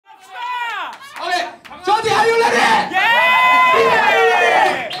저지, are you ready?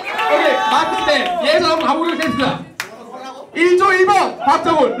 오케이, 마트 때 예선 가보기로 했습니다. 1조 1번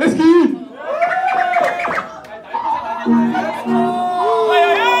박정훈, 렛츠기!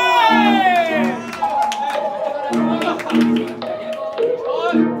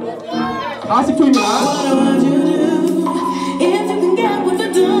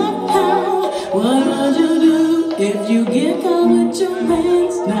 If you get caught with your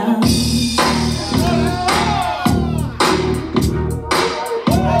pants down.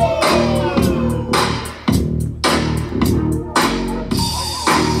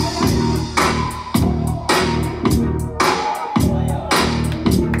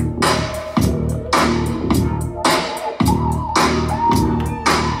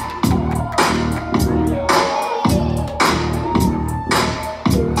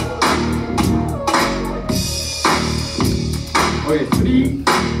 오케이, 3,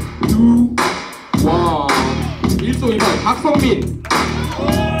 2, 1. 1조 2번 박성민.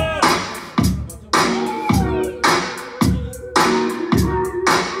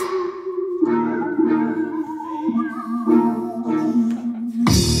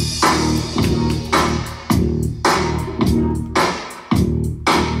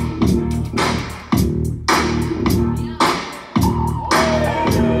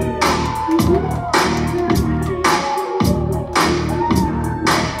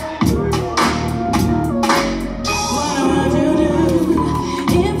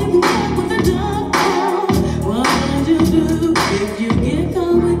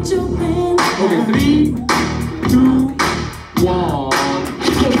 오케이, 3, 2, 1.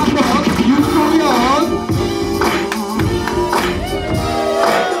 유소연.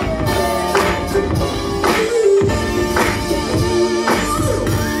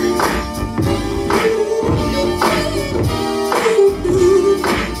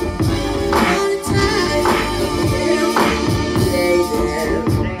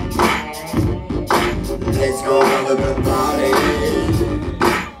 Let's go have a good party.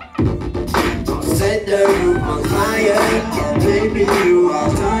 Set the roof on fire. Baby, you are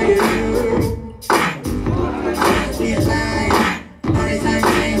tired. Be alive, anytime,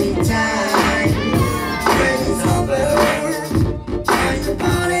 anytime. When it's over, there's a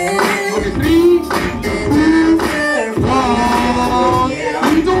party. 오케이, 3, 2, 1.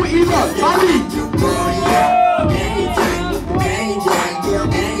 1조 1번 빨리.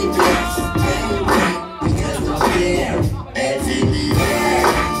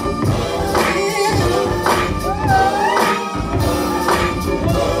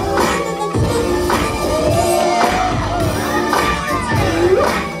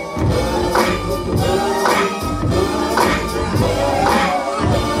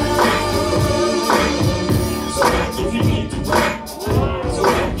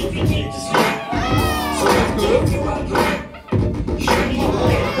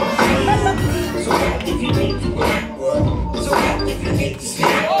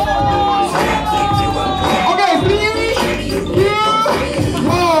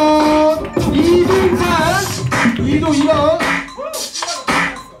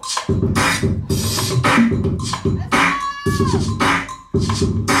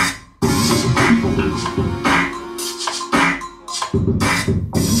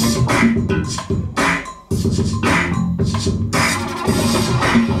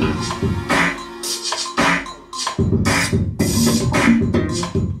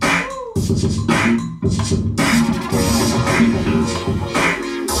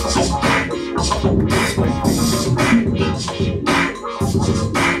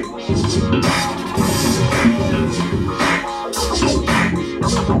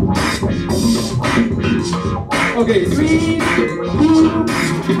 오케이, 3, 2,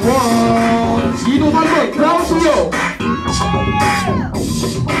 1. 2도 3번 크라운 수요.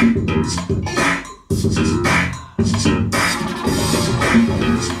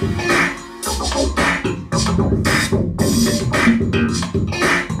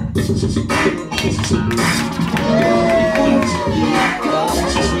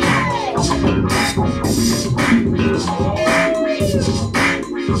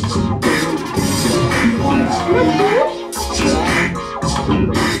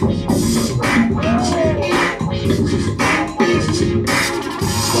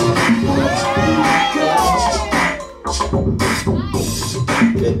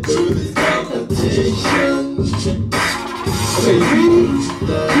 Get through this competition. Okay, 3,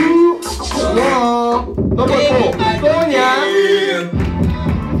 2, 1. Number 4, Sonia.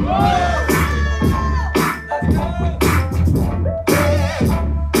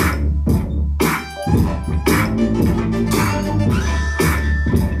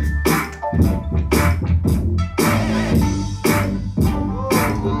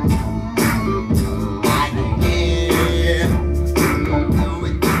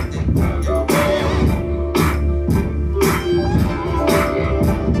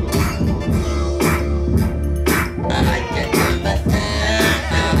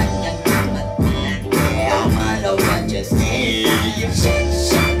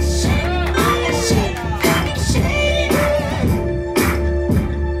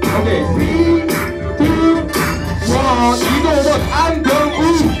 오케이, 3, 2, 1. 2조 5번 안병우.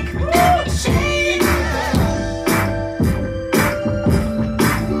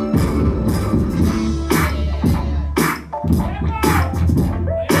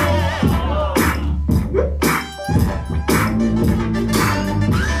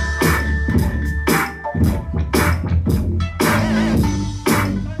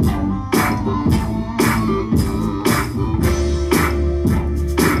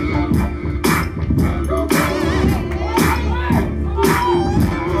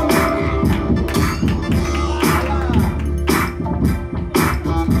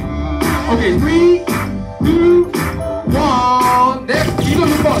 오케이, 3, 2, 1. 넥스트 2조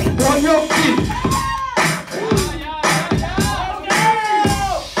 6번 원혁진.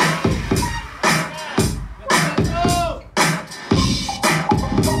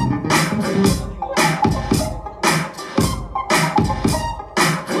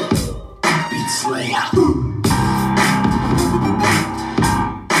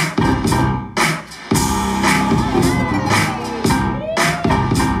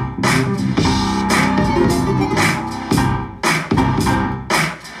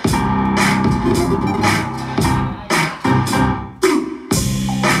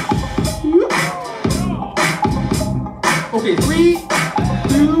 오케이, 3, 2,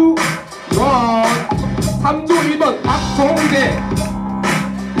 1. 3조 1번 박정재.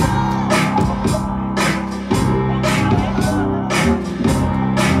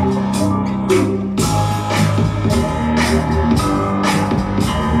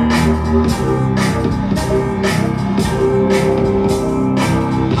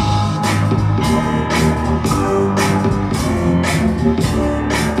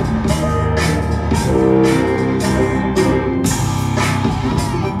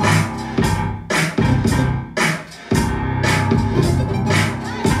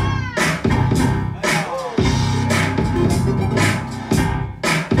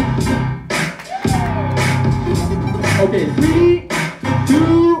 오케이, 3, 2,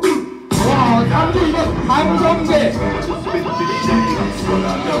 1. 3조 2번 강성재.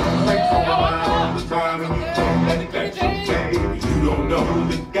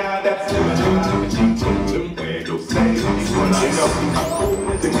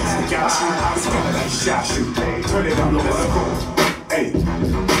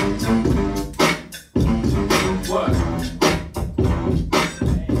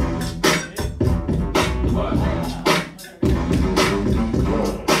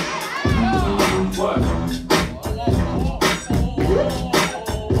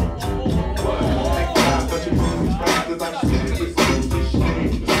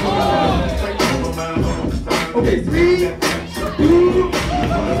 오케이, 3, 2, 1.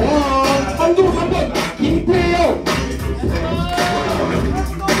 3조 3번 김태영.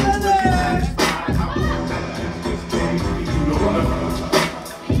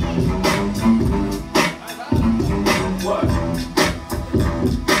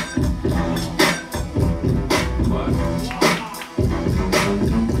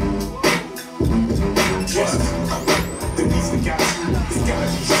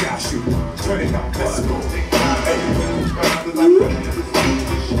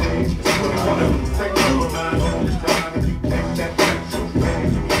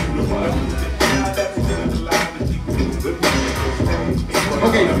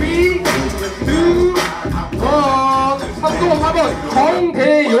 오케이, 3, 2, 1. 3조 4번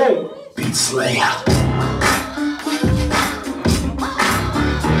정대용.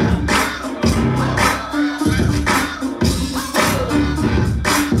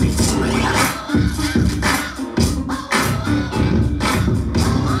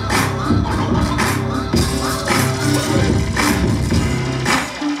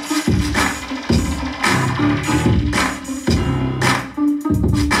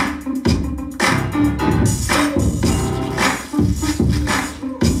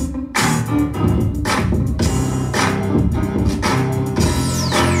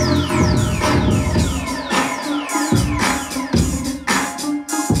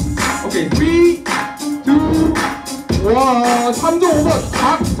 오케이, 3, 2, 1. 3조 5번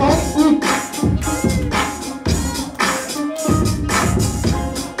박성훈.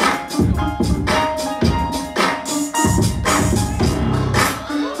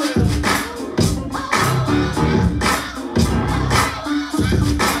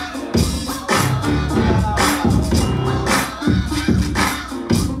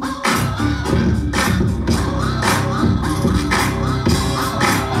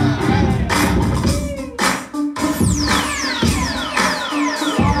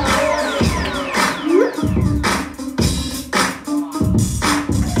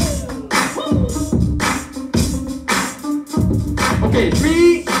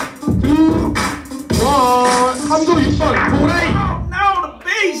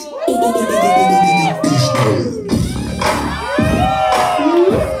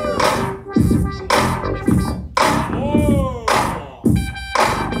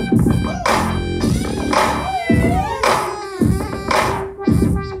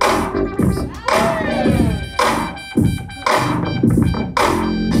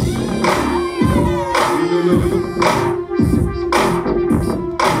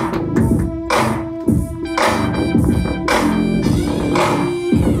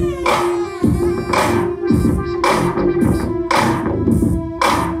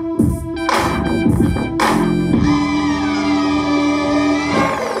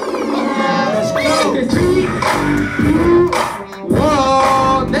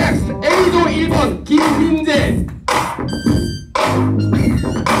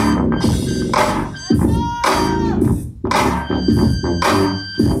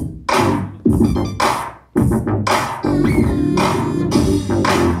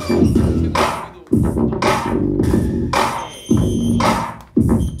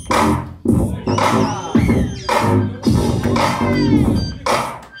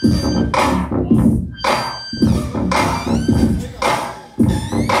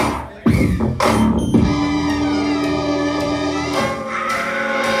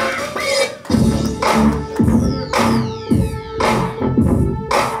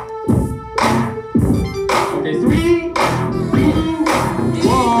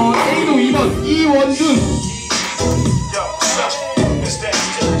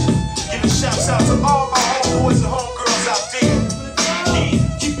 out to all my homeboys and homegirls out there. Yeah,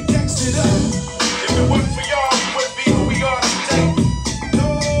 keep it gangsta up. If it wasn't for y'all, we wouldn't be who we are today. No,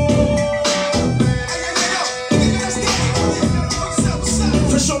 man.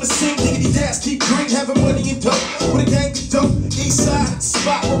 Fresh on the scene, diggity dash, keep green, having money and dope. With a gang of dope, east side,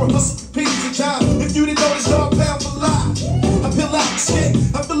 spot where I hustle for peace and time. If you didn't know this dog pound for life, I peel out, skate,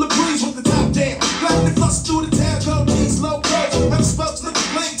 I feel the breeze with the top down. Gliding plus through the town, go G's, low coach. I'm supposed to look a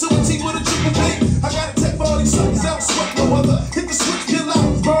flame to a T with a triple B. I gotta take for all these suckers, I don't sweat no other. Hit the switch, kill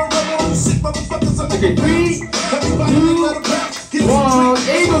out, burn rubber on the sick motherfuckers. I make it breathe. Everybody let them back. Get 와,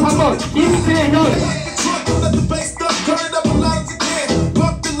 A조 3번 김세현. let the bass stop, turn it up a lot again.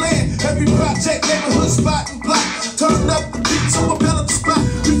 Bump the land, every project, neighborhood spot and block. Turn up the beat, so I build up the spot.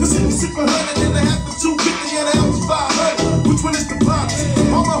 We was in the 600 and a half to 250 and a half to 500. Which one is the bomb?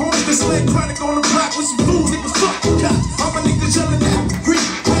 All my homies that slang chronic on the block with some fools, niggas fuck the cop. All my niggas yelling out, green,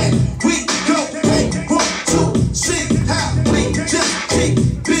 red, we go, hey, 1, 2, see how we just keep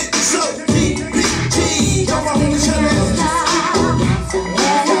it so DPG. All my homies yelling out.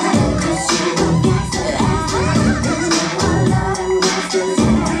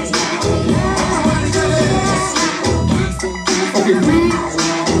 오케이, 3,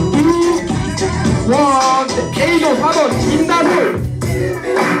 2, 1. A조 4번 김다솔.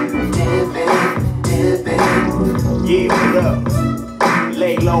 Yeah, what up?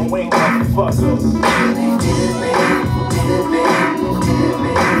 Lay low, wing motherfuckers.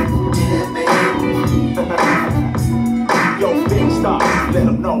 Yo, big stop, let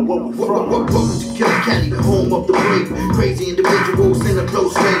them know where we from. Welcome to Killer County, the home of the brave. Crazy individuals in a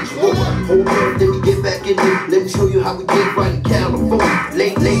close range. Whoa, hold up, let me get back in there. Let me show you how we get right in California.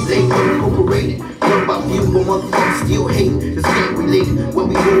 Late, unincorporated. What about you, but motherfuckers still hating? This ain't related. When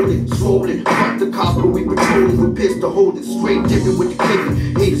we rollin', swollen, fuck the copper, we patrolling. We pissed to hold it straight, different with the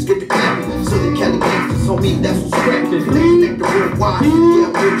kicking. Haters get the clapping, so they Cali gangsters on me, that's what's scrapping. Connect the world wide,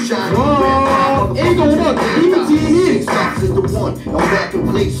 yeah, I'm real shiny. A조 5번 김지희. Stops is the one, I'm back in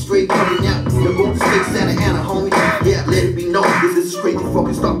place, straight coming out. You're going to State Santa Ana, homie. Yeah, let it be known, this is straight to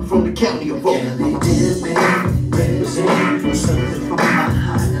fucking stop from the county of Vogue. Represent something from my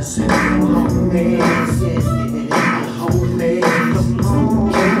highness and homies. Homies, come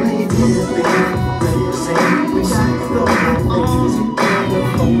on. Cali dipping, represent something from my homies in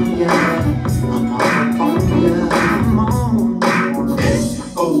California. Come on.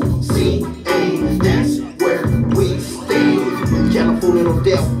 SOCA, that's where we stay. California, no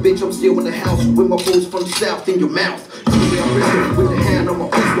doubt, bitch, I'm still in the house with my boys from the south in your mouth. With the hand on my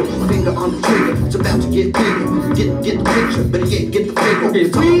pistol, finger on the trigger, it's about to get bigger. Get the picture, better get the figure. Okay,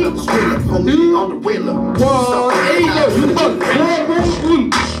 Talking about the thriller, homie on the wheeler. 와, A조 6번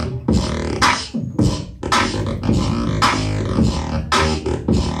고봉훈.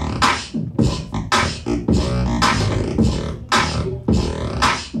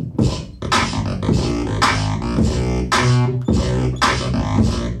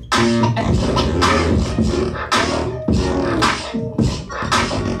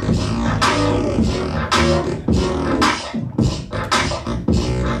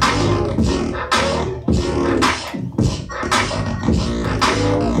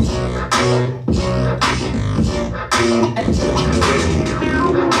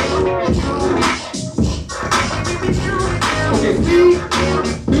 오케이, 3,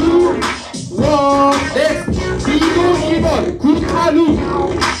 2, 1, 넥스트. B조 1번 구타누.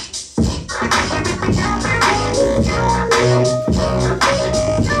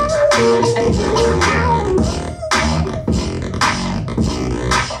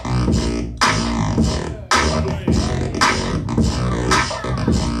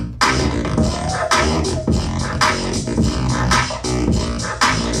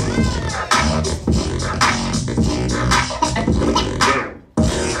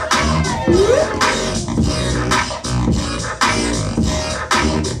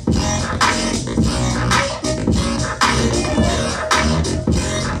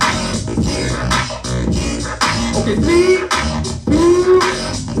 오케이, 3, 2,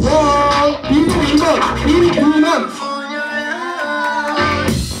 1. B조 2번 김규만.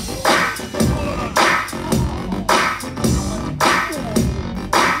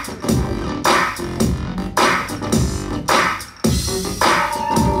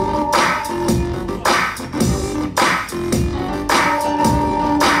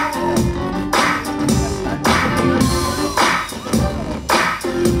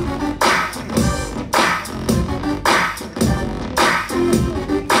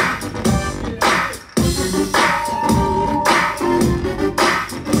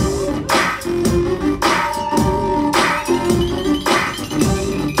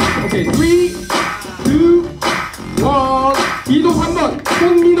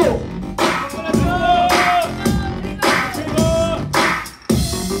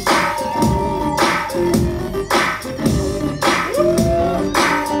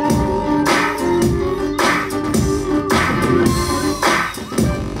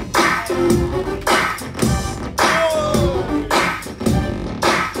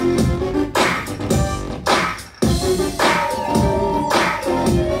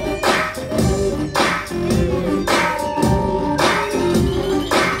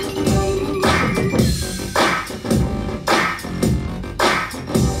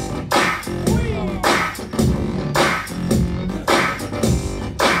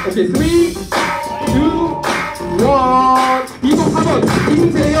 오케이, 3, 2, 1. 비속 4번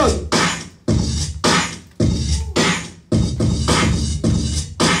김세현.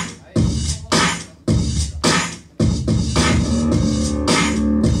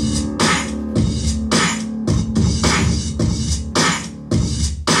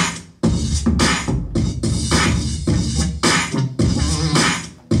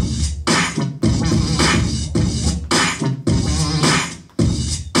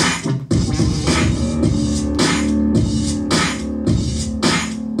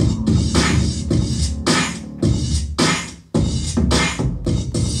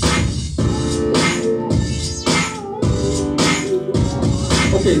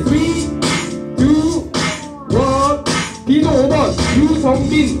 오케이, 3, 2, 1. 비속 5번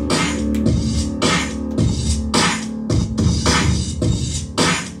유성빈.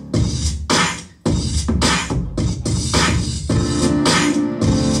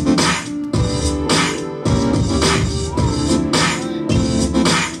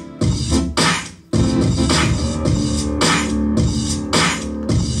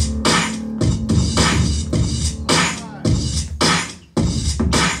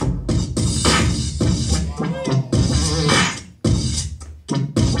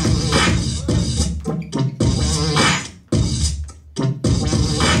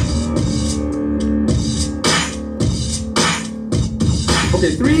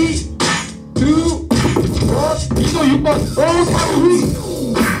 오케이, 3, 2, 1. 비속 6번 오상훈.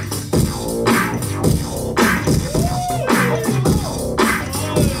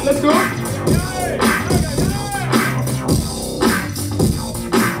 Let's go.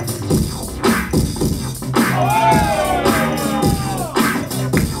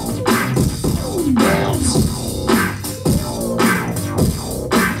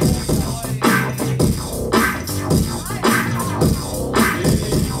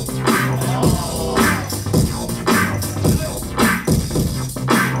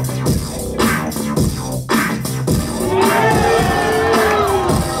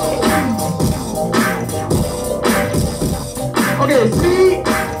 오케이, 3,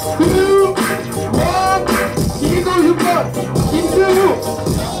 2, 1. 비속 6번 김승우.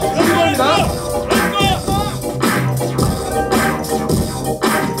 6번입니다.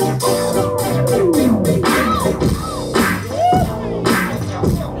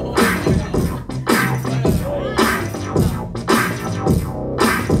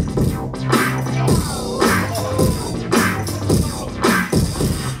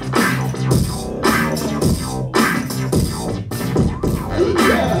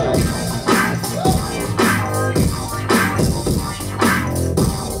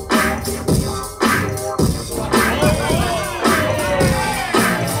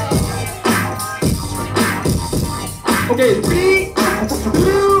 오케이, 3, 2,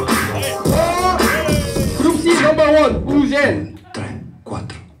 1. 그룹 C 넘버 1 우젠. 3, 4.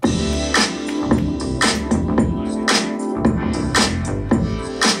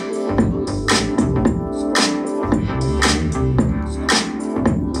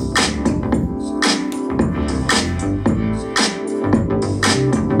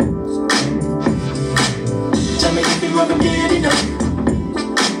 Tell me if you ever get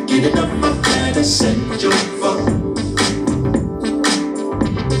enough of that essential funk.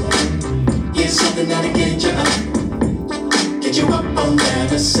 Here's something that'll get you up on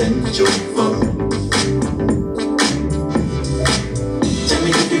that essential funk. Tell me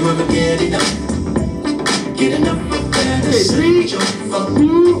if you ever get enough of that essential funk.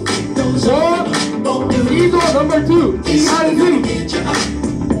 2, 1. 리더 넘버 2 이한승.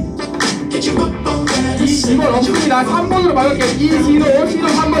 Get you up on that 이번 없습니다. 3번으로 막을게요. 이진호, 신호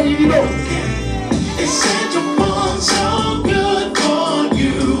 3번 이진호. essential funk, so good for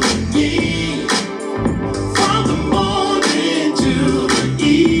you and me. From the morning to the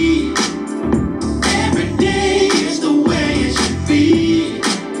eve, every day is the way it should be.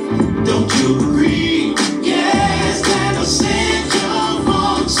 Don't you agree? Yes, that essential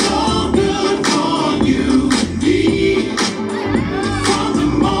funk, so good for you and me. From the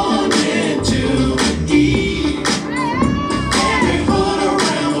morning to the eve, every hood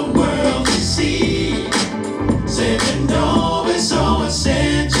around the world to see. Said you know it's so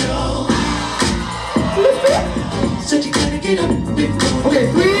essential. Said you gotta get up before. 오케이,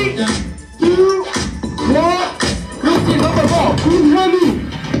 3, 2, 1. 그룹 C 넘버 4 김현우.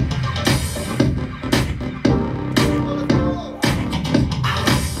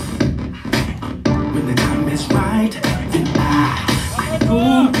 When the time is right, then I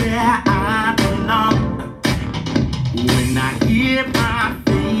go where I belong. When I hear my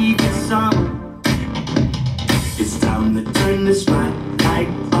favorite song, it's time to turn the spotlight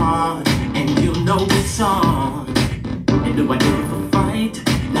on. Why do I ever fight?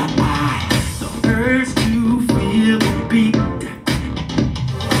 Not I. The urge to feel the beat,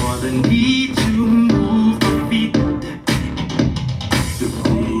 or the need to move my feet. The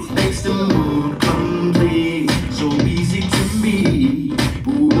groove makes the mood complete, so easy to me.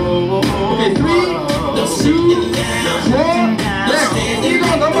 Whoa. Okay, 3, 2, 1, yes.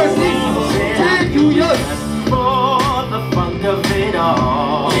 이거 number 6. 최규현. For the funk of it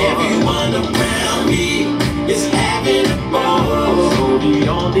all. Everyone around me is having a ball. So the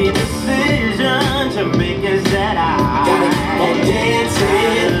only decision to make is that I gotta keep on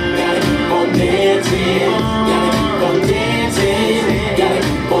dancing, gotta keep on dancing, gotta keep on dancing, gotta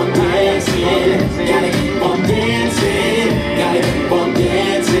keep on dancing, gotta keep on dancing, gotta keep on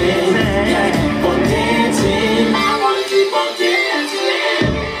dancing, gotta keep on dancing. I wanna keep on dancing.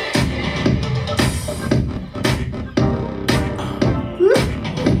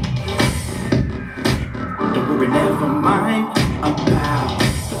 Don't worry, never mind about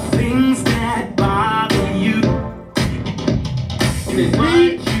the things that bother you. Okay, What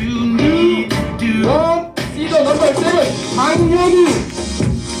 3, you need to do. 1. 시도 number 7. 강현우.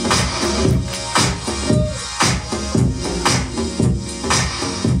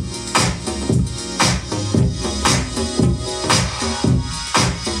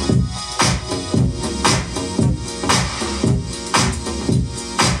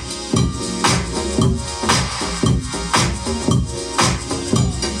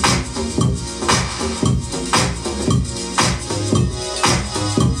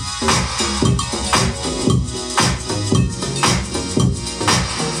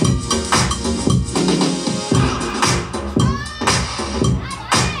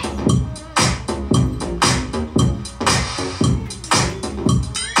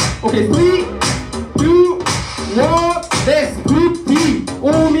 Okay, 3, 2, 1. Next group D.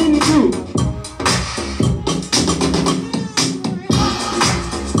 오민수.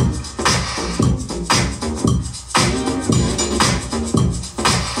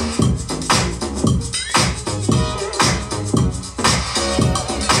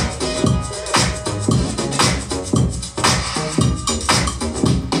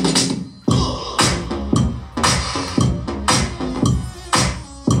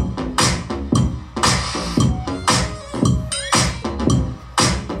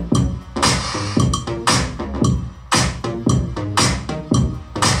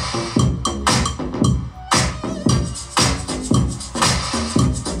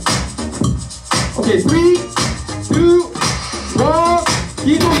 Okay, 3, 2, 1.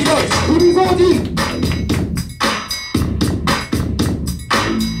 기도 2번 김서진.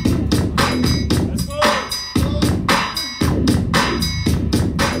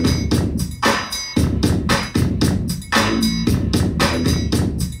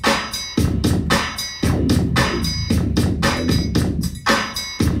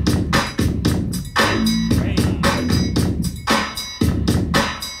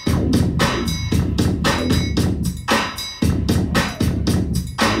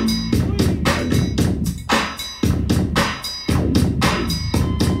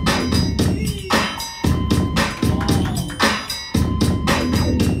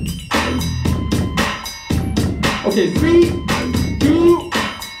 Okay, 3, 2,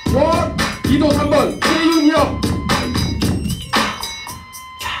 1. 기도 3번 최윤이 형.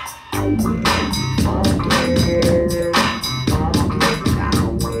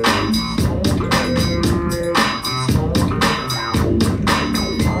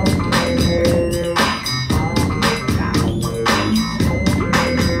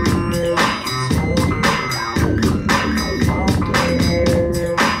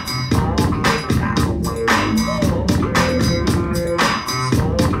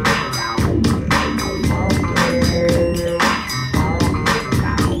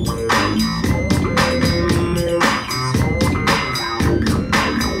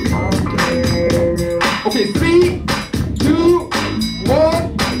 Okay, 3, 2,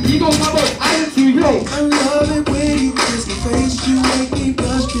 1. 기도 4번 안주형. I love it when you kiss my face, you make me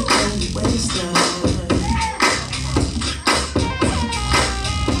blush, get on your waistline.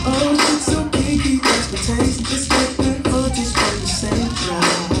 Oh, shit, so kinky, that's my taste. It's like that heart just from the same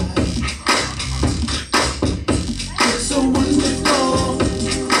drive. It's so wonderful,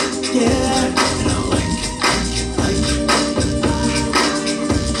 yeah. And I like it.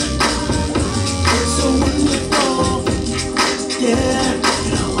 It's so wonderful, yeah.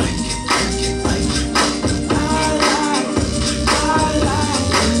 And I like it.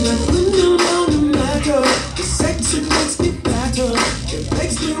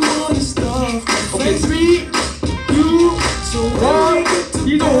 Okay, 3, 2, 1.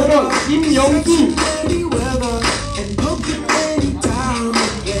 기도 5번 임영수. And poke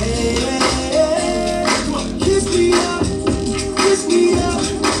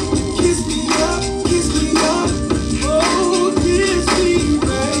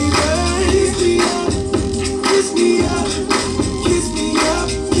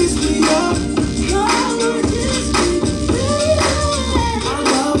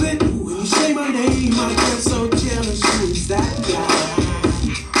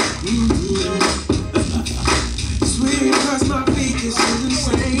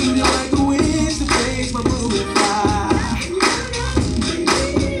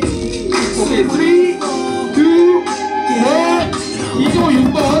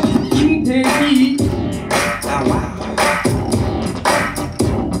 2번 김대희.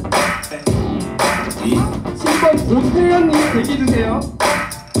 10번 고태현님 대기해주세요.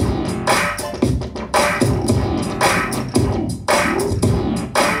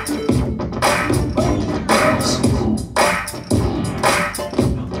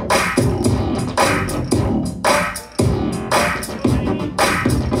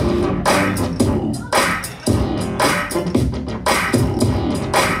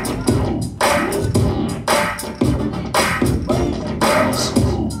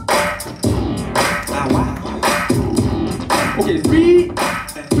 오케이, 3, 2,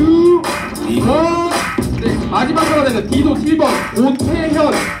 1. 네, 마지막으로 되는 D도 7번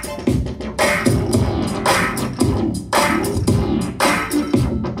고태현.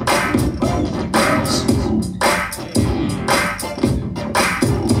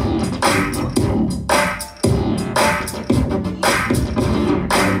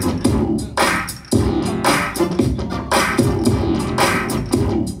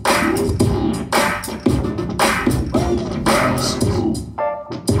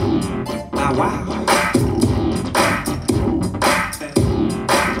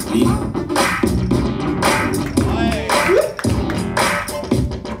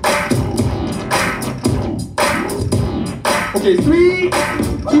 오케이, 3, 2, 1.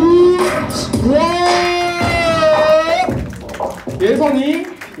 예선이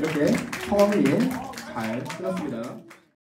이렇게 성황리에 잘 끝났습니다.